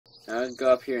gonna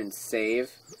go up here and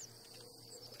save.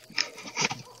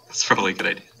 That's probably a good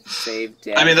idea. Save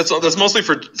death. I mean, that's mostly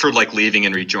for like leaving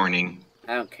and rejoining.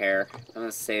 I don't care. I'm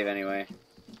gonna save anyway.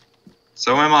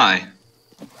 So am I.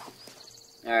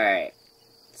 Alright.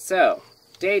 So,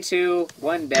 day 2,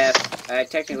 1 death. I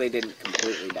technically didn't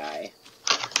completely die.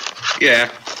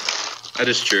 Yeah, that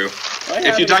is true.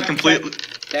 If you die completely...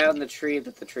 Down the tree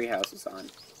that the treehouse is on.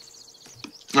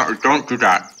 No, don't do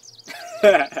that.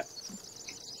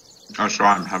 I'm sorry,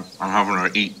 I'm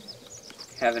having to eat.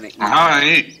 Having to eat. I'm having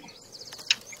to eat.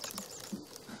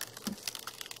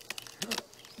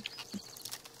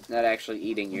 Not actually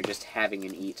eating, you're just having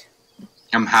an eat.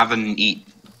 I'm having to eat.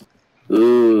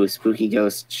 Ooh, spooky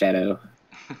ghost shadow.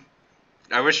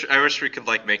 I wish we could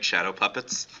like make shadow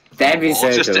puppets. That'd be so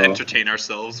just cool. to entertain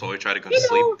ourselves while we try to go to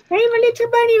sleep. I'm a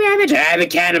little bunny rabbit. I'm a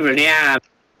cannibal now.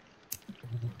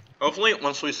 Hopefully,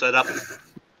 once we set up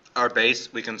our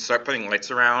base, we can start putting lights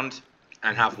around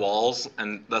and have walls,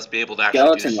 and thus be able to actually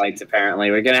Skeleton lights, apparently.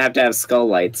 We're gonna have to have skull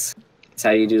lights. That's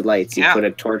how you do lights. You put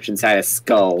a torch inside a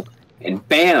skull, and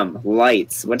bam!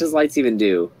 Lights. What does lights even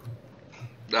do?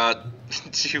 Do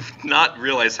you not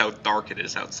realize how dark it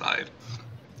is outside?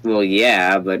 Well,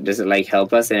 yeah, but does it, like,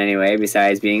 help us in any way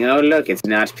besides being, oh, look, it's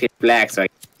not pitch black, so I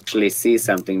can actually see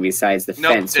something besides the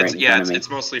fence right in front of me? It's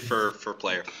mostly for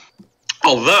player.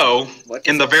 Although,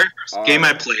 in the very first game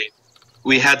I played,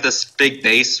 we had this big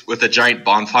base with a giant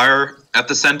bonfire at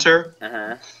the center.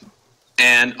 Uh-huh.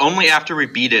 And only after we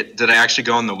beat it did I actually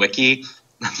go on the wiki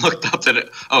and looked up that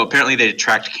apparently they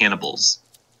attract cannibals.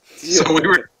 Yeah. So we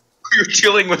were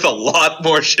dealing with a lot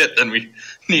more shit than we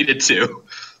needed to.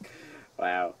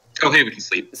 Wow. Oh, hey, we can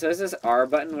sleep. So is this R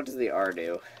button? What does the R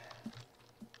do?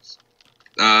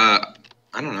 I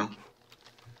don't know.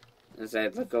 As I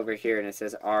look over here and it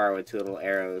says R with 2 little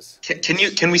arrows.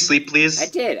 Can we sleep, please? I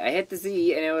did. I hit the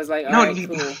Z and it was like, no, alright,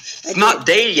 cool. It's not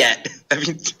day yet. I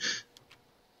mean,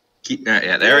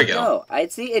 yeah, there we go. I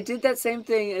see. It did that same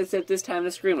thing, except this time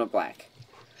the screen went black.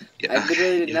 Yeah, I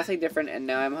literally did nothing different, and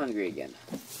now I'm hungry again.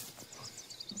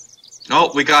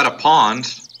 Oh, we got a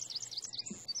pond.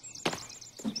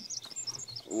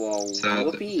 Well,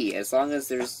 we'll be. As long as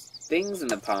there's things in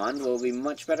the pond, we'll be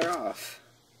much better off.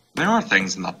 There are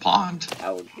things in the pond.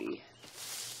 That would be.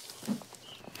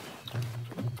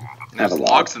 There's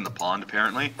logs in the pond,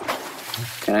 apparently.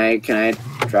 Can I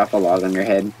drop a log on your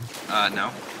head? No.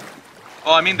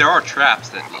 Well, I mean, there are traps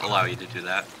that allow you to do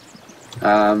that.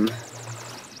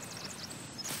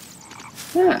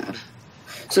 Yeah.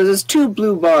 So there's 2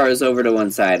 blue bars over to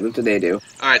one side. What do they do?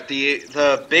 All right,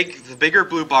 the bigger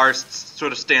blue bar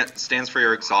sort of stands for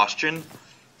your exhaustion.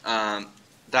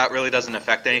 That really doesn't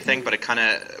affect anything, but it kind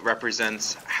of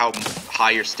represents how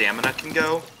high your stamina can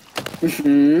go.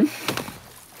 Mm-hmm.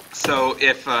 So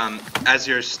if as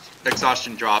your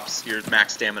exhaustion drops, your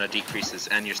max stamina decreases,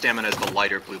 and your stamina is the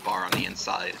lighter blue bar on the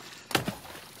inside.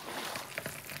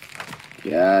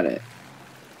 Got it.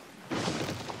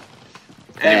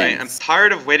 Anyway, I'm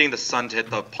tired of waiting the sun to hit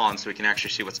the pond so we can actually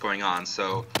see what's going on,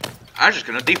 so I'm just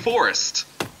gonna deforest.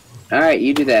 Alright,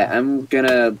 you do that. I'm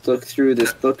gonna look through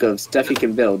this book of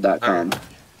stuffyoucanbuild.com.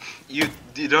 You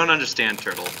don't understand,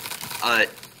 Turtle.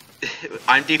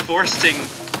 I'm deforesting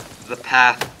the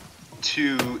path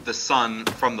to the sun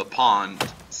from the pond,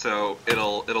 so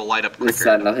it'll light up quicker. The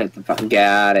sun will hit the pond.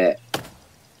 Got it.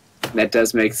 That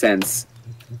does make sense,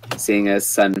 seeing as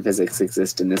sun physics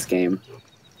exist in this game.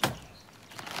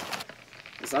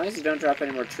 As long as you don't drop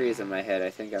any more trees on my head, I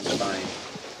think I'm fine.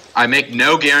 I make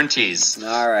no guarantees.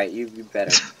 Alright, you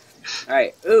better.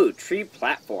 Alright, ooh, tree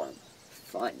platform.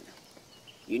 Fun.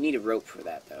 You need a rope for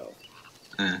that, though.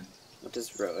 What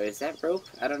does rope? Is that rope?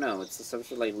 I don't know. It's some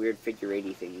sort of like weird figure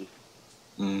 80 thingy.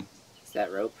 Is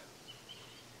that rope?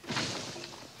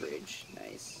 Bridge.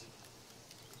 Nice.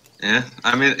 Yeah,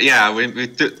 I mean, yeah,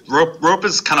 rope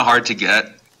is kind of hard to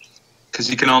get. Because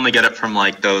you can only get it from,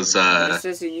 like, those, It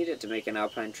says you need it to make an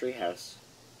alpine treehouse.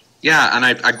 Yeah, and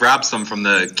I grabbed some from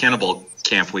the cannibal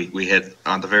camp we hit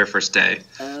on the very first day.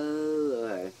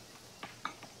 Oh,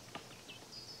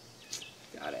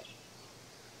 got it.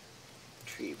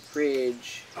 Tree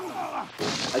bridge.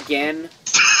 Again?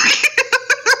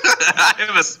 I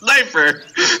am a sniper!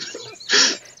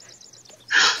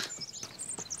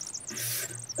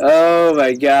 Oh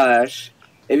my gosh.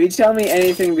 If you tell me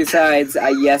anything besides,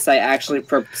 yes, I actually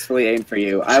purposefully aimed for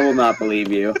you, I will not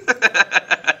believe you.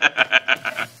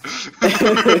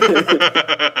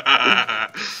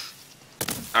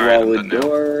 Wall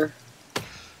door.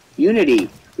 Unity.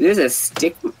 There's a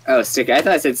stick. Oh, stick. I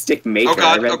thought I said stick maker. Oh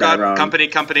god, I read that wrong.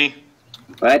 Company.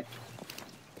 What?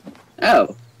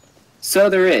 Oh. So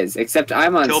there is, except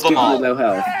I'm on stupidly low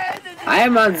health. I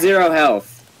am on 0 health.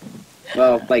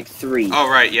 Well, like 3. Oh,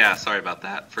 right, yeah, sorry about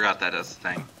that. Forgot that as a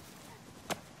thing.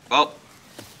 Well.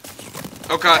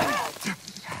 Oh, God.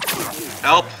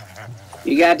 Help.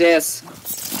 You got this.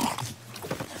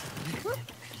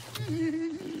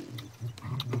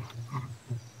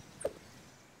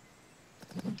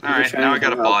 Alright, now I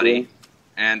got a body.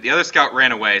 And the other scout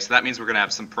ran away, so that means we're gonna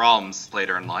have some problems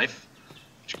later in life.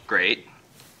 Which is great.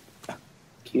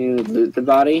 Can you loot the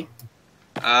body?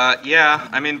 Yeah,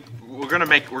 I mean, we're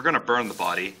gonna burn the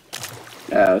body.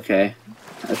 Oh, okay.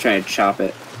 I was trying to chop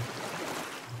it.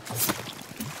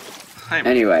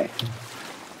 Anyway.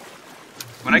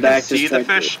 When I can see the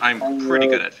fish, I'm pretty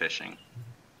good at fishing.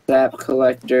 Sap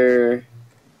collector.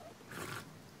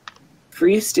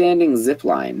 Freestanding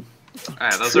zipline.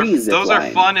 Alright, those are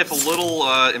fun if a little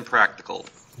impractical.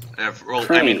 Well,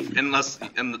 I mean, unless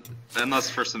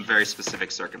for some very specific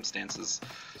circumstances.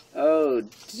 Oh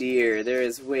dear, there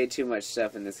is way too much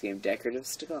stuff in this game. Decorative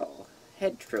skull,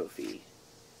 head trophy,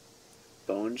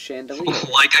 bone chandelier.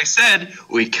 Like I said,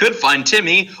 we could find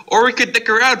Timmy, or we could dick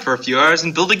around for a few hours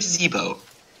and build a gazebo.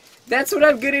 That's what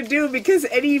I'm gonna do, because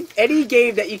any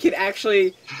game that you can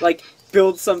actually like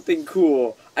build something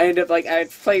cool, I end up like I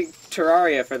played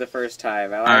Terraria for the first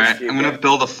time. Alright, I'm gonna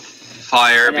build a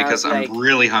fire because I'm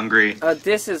really hungry. Oh,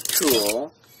 this is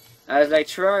cool. I was like,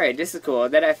 Terraria, this is cool.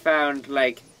 And then I found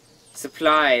like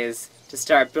supplies to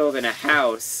start building a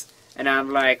house, and I'm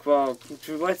like, well,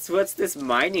 what's this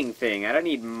mining thing? I don't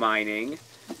need mining.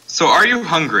 So, are you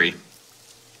hungry?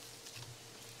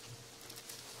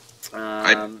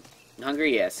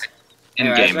 Hungry, yes.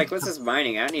 In-game. I was like, what's this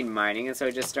mining? I don't need mining, and so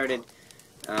I just started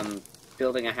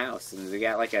building a house, and we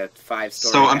got like a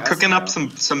 5-story So I'm house cooking now. up some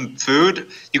food.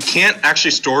 You can't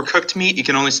actually store cooked meat. You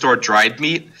can only store dried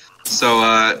meat.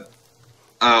 So,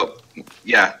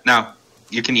 yeah. Now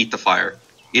you can eat the fire.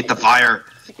 Eat the fire.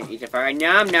 I can eat the fire.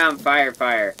 Nom nom, fire,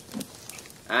 fire.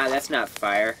 Ah, that's not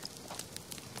fire.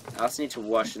 I also need to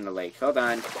wash in the lake. Hold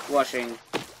on, washing.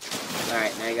 All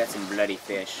right, now you got some bloody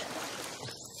fish.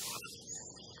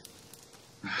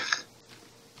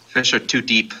 Fish are too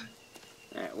deep.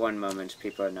 Alright, one moment.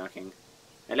 People are knocking.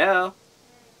 Hello?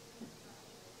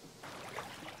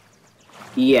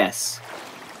 Yes.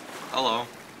 Hello.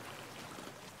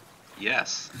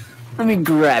 Yes. Let me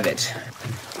grab it.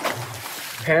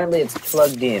 Apparently it's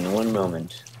plugged in. One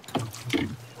moment.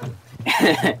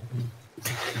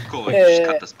 Cool, we can just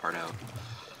cut this part out.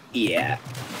 Yeah.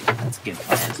 That's a good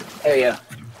plan. There you go.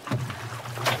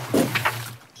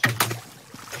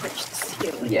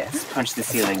 Yes, punch the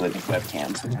ceiling with the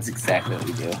webcam. That's exactly what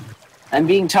we do. I'm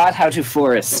being taught how to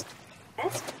forest.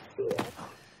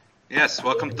 Yes,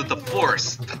 welcome to the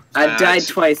forest. I've died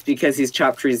twice because he's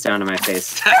chopped trees down in my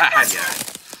face.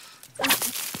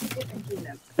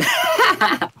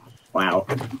 Yeah. Wow.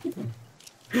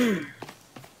 Did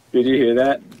you hear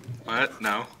that? What?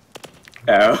 No.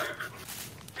 Oh.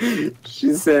 I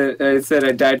said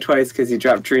I died twice because he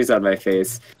dropped trees on my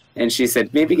face. And she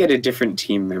said, maybe get a different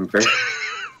team member.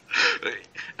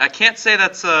 I can't say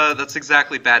that's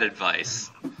exactly bad advice.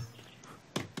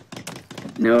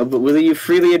 No, but will you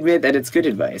freely admit that it's good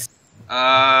advice?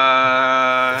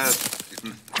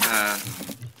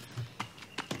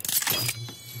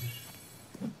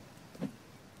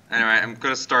 Anyway, I'm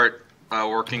gonna start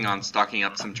working on stocking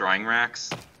up some drying racks.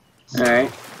 So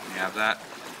Alright. You have that.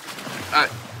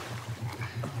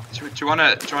 Do you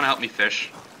wanna help me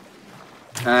fish?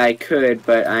 I could,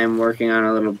 but I'm working on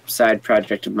a little side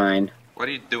project of mine. What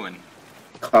are you doing?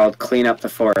 Called Clean Up the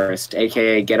Forest,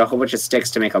 aka get a whole bunch of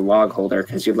sticks to make a log holder,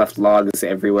 because you've left logs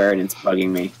everywhere and it's bugging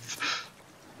me.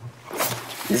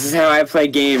 This is how I play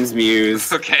games,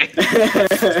 Muse. Okay.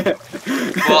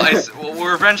 Well,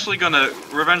 we're eventually gonna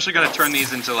turn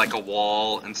these into like a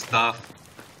wall and stuff.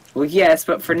 Well, yes,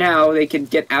 but for now, they can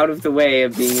get out of the way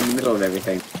of being in the middle of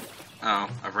everything. Oh,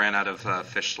 I've ran out of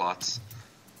fish slots.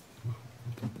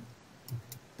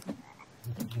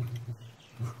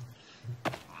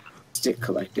 Stick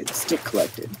collected,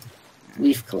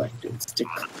 leaf collected, stick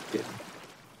collected.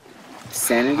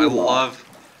 Sanity log.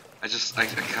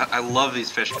 I love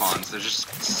these fish ponds. They're just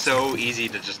so easy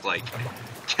to just like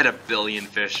get a billion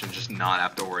fish and just not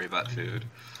have to worry about food.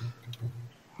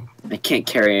 I can't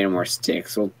carry any more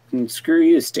sticks. Well, screw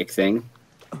you, stick thing.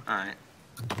 Alright.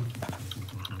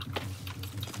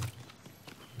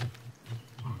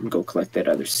 Go collect that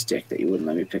other stick that you wouldn't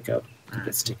let me pick up. Let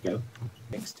that stick go.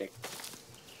 Big stick.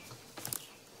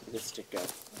 Let this stick go.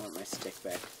 I want my stick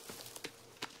back.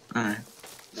 Alright.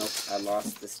 Nope, I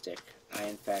lost the stick. I,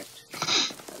 in fact,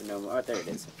 have no more. Oh, there it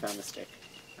is. I found the stick.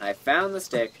 I found the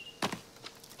stick.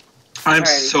 I'm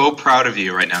so proud of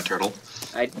you right now, Turtle.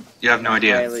 You have no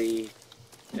idea. Highly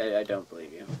I don't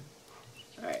believe you.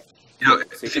 Alright. You know,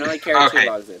 So you can only carry 2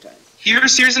 logs at a time.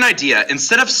 Here's an idea.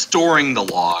 Instead of storing the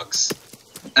logs,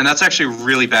 and that's actually a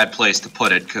really bad place to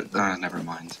put it. Never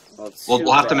mind. Well,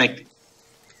 we'll have to make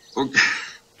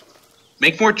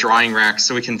more drying racks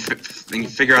so we can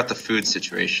figure out the food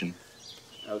situation.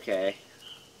 Okay.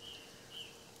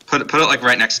 Put it like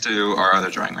right next to our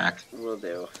other drying rack. Will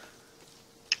do.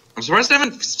 I'm surprised I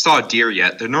haven't saw a deer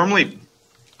yet. They're normally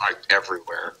like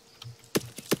everywhere.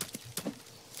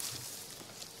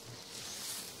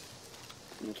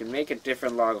 You can make a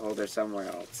different log holder somewhere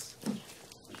else.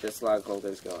 But this log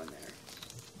holder's going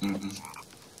there. Mm-hmm.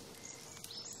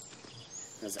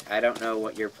 Because I don't know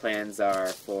what your plans are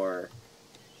for...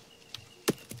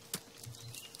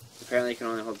 Apparently you can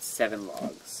only hold 7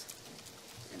 logs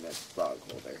in this log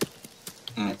holder.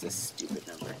 That's a stupid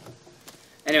number.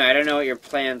 Anyway, I don't know what your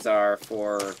plans are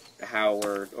for how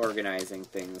we're organizing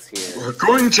things here. We're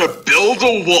going to build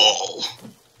a wall!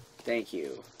 Thank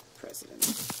you, President.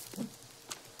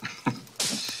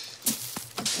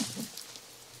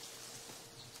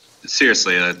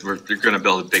 Seriously, we're going to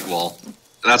build a big wall.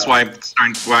 That's why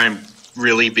I'm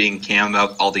really being cam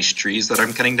about all these trees that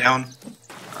I'm cutting down.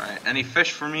 Alright, any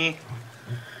fish for me?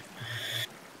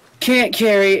 Can't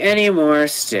carry any more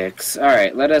sticks.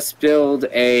 Alright, let us build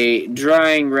a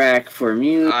drying rack for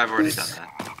Muse. I've already done that.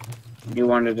 You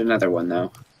wanted another one,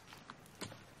 though.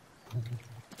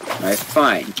 Alright,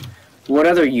 fine. What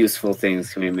other useful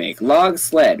things can we make? Log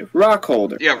sled, rock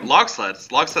holder. Yeah, log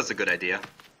sleds. Log sled's a good idea.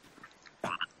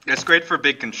 It's great for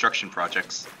big construction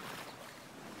projects.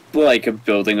 Like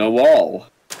building a wall.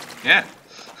 Yeah.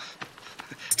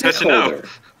 Stick holder.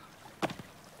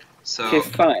 So. Okay,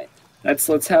 fine.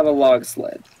 Let's have a log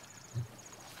sled.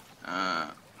 In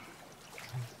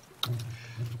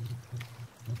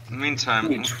the meantime, I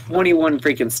need 21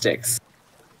 freaking sticks.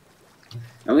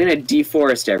 I'm gonna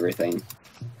deforest everything.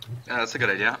 Yeah, that's a good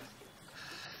idea.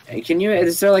 Hey,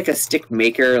 is there like a stick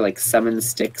maker, like summon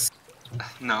sticks?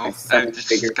 No, Like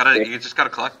you just gotta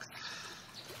collect.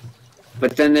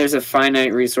 But then there's a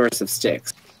finite resource of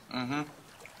sticks. Mm-hmm.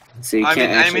 So you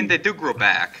can't I mean, they do grow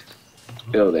back.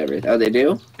 Build everything. Oh, they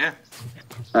do? Yeah.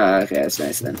 Okay, that's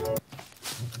nice then.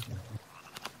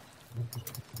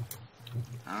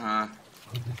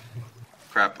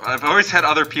 Crap. I've always had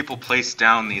other people place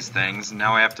down these things, and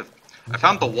now I have to... I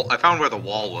found where the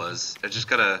wall was. I just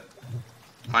gotta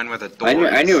find where the door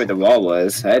is. I knew where the wall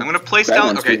was. I'm gonna place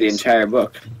down... Okay, the entire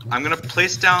book. I'm gonna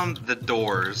place down the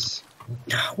doors.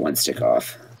 1 stick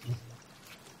off.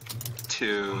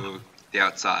 To the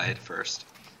outside first.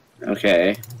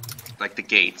 Okay. Like the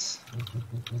gates.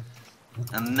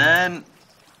 And then...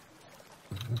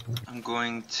 I'm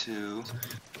going to...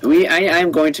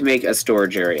 I'm going to make a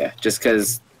storage area, just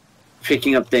because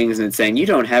picking up things and saying, you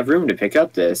don't have room to pick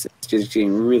up this, it's just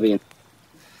getting really...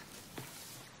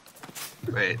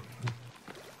 Wait.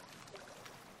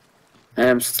 And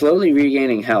I'm slowly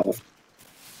regaining health.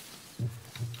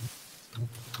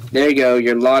 There you go,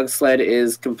 your log sled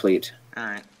is complete.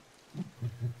 Alright.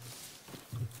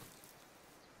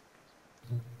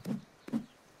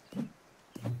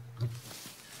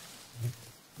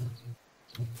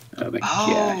 Oh my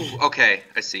gosh. Okay,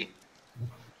 I see.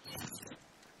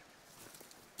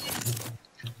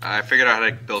 I figured out how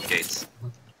to build gates.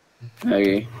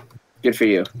 Okay, good for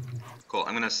you. Cool,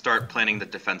 I'm gonna start planning the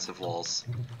defensive walls.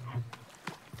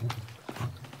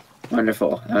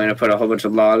 Wonderful. I'm gonna put a whole bunch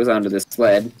of logs onto this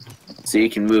sled, so you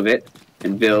can move it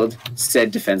and build said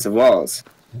defensive walls.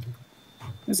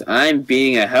 Because I'm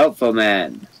being a helpful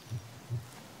man.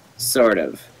 Sort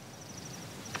of.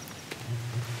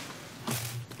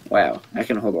 Wow, I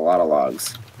can hold a lot of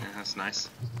logs. Yeah, that's nice.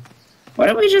 Why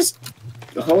don't we just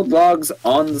hold logs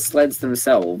on the sleds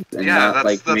themselves and not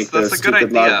make those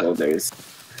stupid log holders?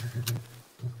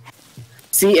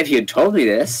 See, if you'd told me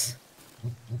this,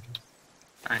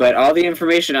 but all the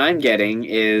information I'm getting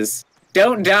is,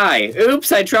 don't die. Oops,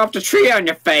 I dropped a tree on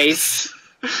your face.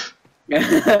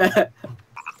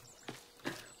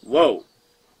 Whoa.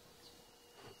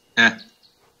 Eh.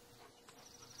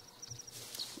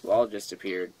 Wall just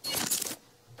appeared.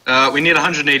 We need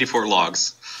 184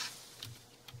 logs.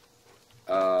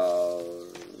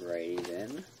 Alrighty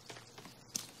then.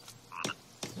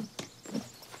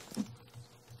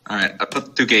 Alright, I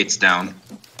put 2 gates down.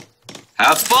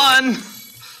 Have fun!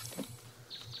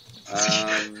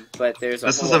 But there's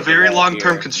This is a very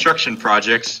long-term construction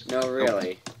project. No,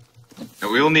 really.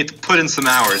 And we will need to put in some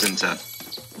hours into.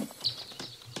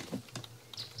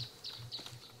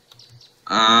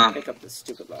 Pick up this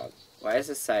stupid log. Why is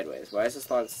this sideways? Why is this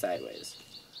log sideways?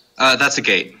 That's a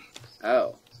gate.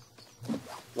 Oh.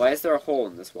 Why is there a hole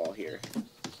in this wall here?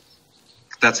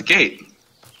 That's a gate.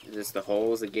 Is this the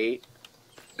hole is a gate?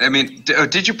 I mean,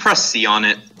 did you press C on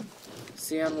it?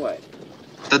 C on what?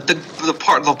 The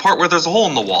part where there's a hole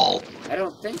in the wall. I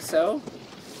don't think so.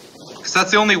 Because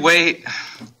that's the only way.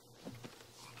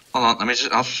 Hold on, I'll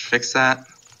just fix that.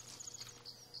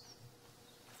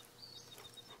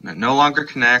 It no longer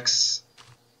connects.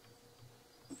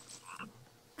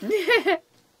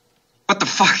 What the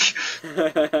fuck?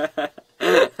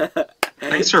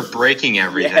 Thanks for breaking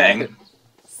everything.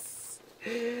 Yes.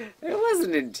 It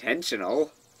wasn't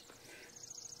intentional.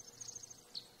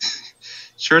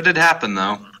 Sure did happen,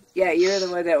 though. Yeah, you're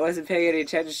the one that wasn't paying any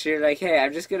attention. You're like, hey,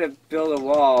 I'm just gonna build a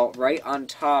wall right on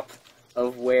top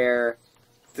of where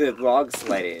the log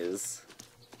sled is.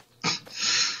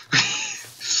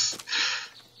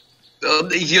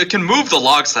 You can move the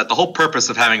log sled. The whole purpose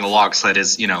of having a log sled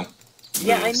is, you know...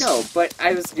 Yeah, I know, but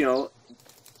I was, you know,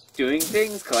 doing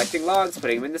things, collecting logs,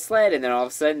 putting them in the sled, and then all of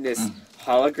a sudden this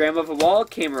hologram of a wall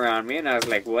came around me, and I was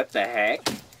like, what the heck?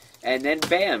 And then,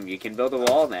 bam, you can build a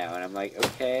wall now, and I'm like,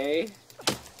 okay.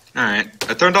 Alright.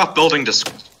 I turned off building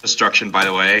destruction, by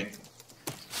the way.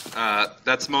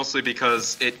 That's mostly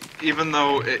because even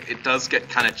though it does get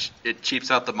kind of, it cheaps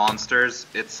out the monsters,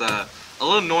 it's a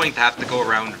little annoying to have to go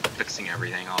around fixing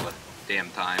everything all the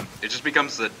damn time. It just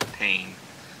becomes a pain.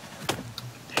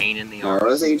 Pain in the arse. What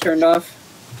was it you turned off?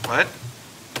 What?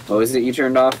 What was it you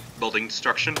turned off? Building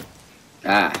destruction.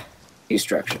 Ah,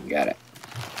 destruction, got it.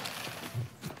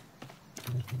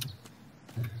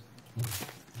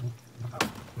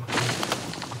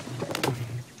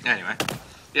 Anyway,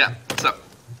 yeah, so,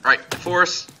 right,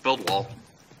 forest, build wall,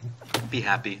 be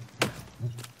happy.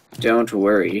 Don't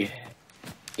worry,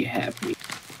 be happy.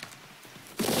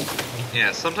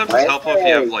 Yeah, sometimes it's helpful if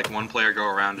you have, like, one player go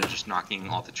around and just knocking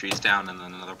all the trees down and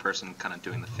then another person kind of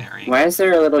doing the ferrying. Why is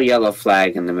there a little yellow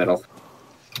flag in the middle?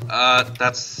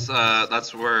 That's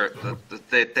where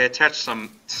they attach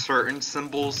some certain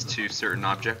symbols to certain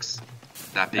objects,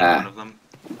 that being one of them.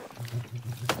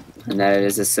 And that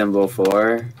is a symbol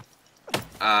for?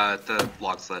 The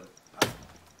log sled.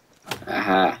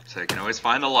 Aha. So you can always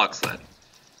find a log sled.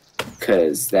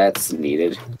 'Cause that's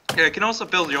needed. Yeah, you can also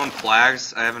build your own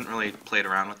flags. I haven't really played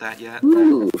around with that yet.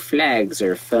 Ooh, flags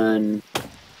are fun.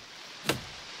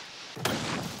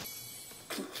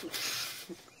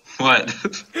 What?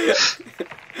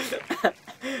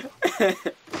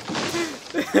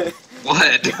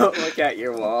 What? Don't look at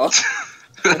your wall.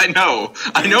 I know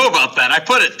about that. I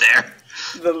put it there.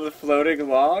 The floating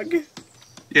log?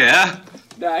 Yeah.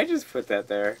 No, I just put that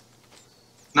there.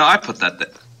 No, I put that there.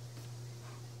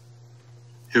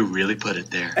 Who really put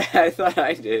it there? I thought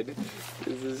I did.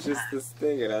 This is just this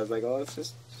thing, and I was like, oh, let's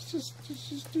just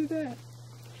do that.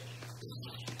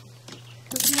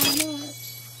 'Cause why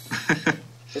not?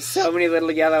 There's so many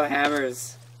little yellow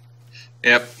hammers.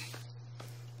 Yep.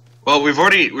 Well,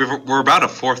 we're about a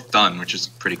fourth done, which is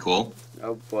pretty cool.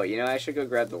 Oh boy, you know, I should go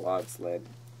grab the log sled.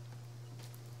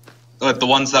 Like the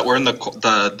ones that were in the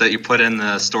that you put in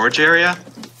the storage area?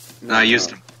 No, I used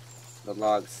them. The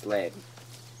log sled.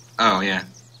 Oh, yeah.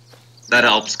 That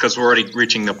helps, because we're already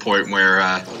reaching the point where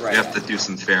we Right. have to do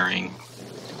some ferrying.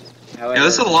 However, Yeah,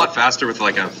 this is a lot faster with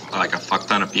like a fuck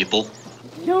ton of people.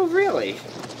 No, really.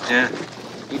 Yeah.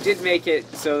 You did make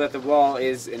it so that the wall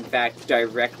is, in fact,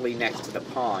 directly next to the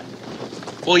pond.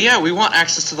 Well, yeah, we want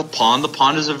access to the pond. The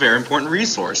pond is a very important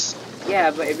resource.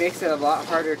 Yeah, but it makes it a lot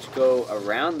harder to go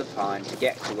around the pond to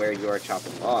get to where you're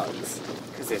chopping logs.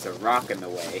 Because there's a rock in the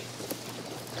way.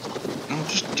 No,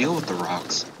 just deal with the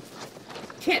rocks.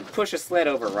 Can't push a sled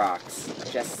over rocks.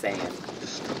 Just saying.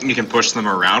 You can push them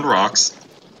around rocks.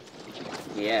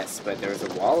 Yes, but there's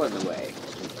a wall in the way.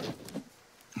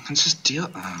 Just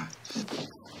deal.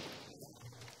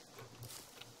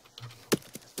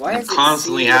 Why I'm is it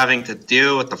constantly having to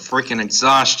deal with the freaking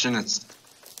exhaustion. It's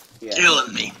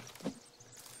killing me.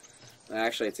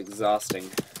 Actually, it's exhausting.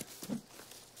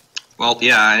 Well,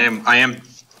 yeah, I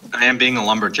am being a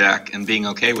lumberjack and being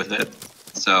okay with it.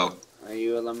 So. Are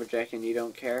you a lumberjack and you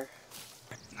don't care?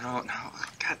 No,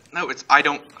 God, no, I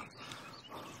don't.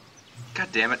 God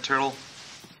damn it, turtle.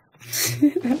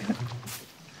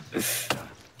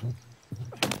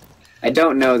 I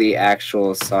don't know the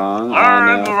actual song.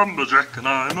 I'm a lumberjack and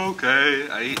I'm okay.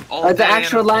 I eat all day. The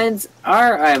actual lines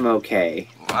are "I'm okay."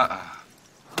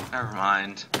 Never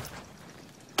mind.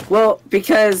 Well,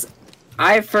 because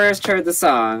I first heard the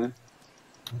song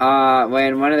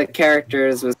when one of the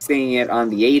characters was singing it on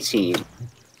the A-Team.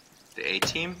 The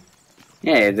A-Team?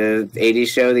 Yeah, the 80s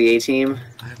show, the A-Team.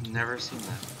 I've never seen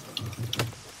that.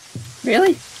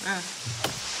 Really? Yeah.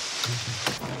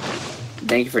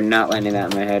 Thank you for not landing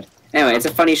that in my head. Anyway, it's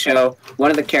a funny show.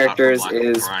 One of the characters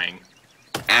is... Crying.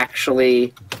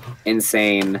 actually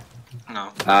insane.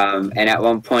 No. And at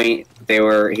one point,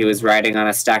 he was riding on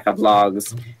a stack of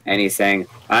logs, and he's saying,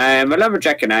 "I'm a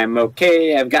lumberjack and I'm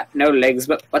okay. I've got no legs,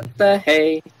 but what the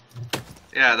hey?"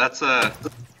 Yeah, that's a.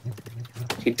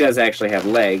 He does actually have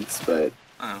legs, but.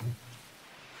 Oh.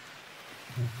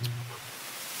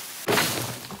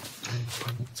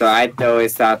 So I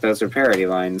always thought those were parody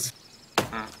lines.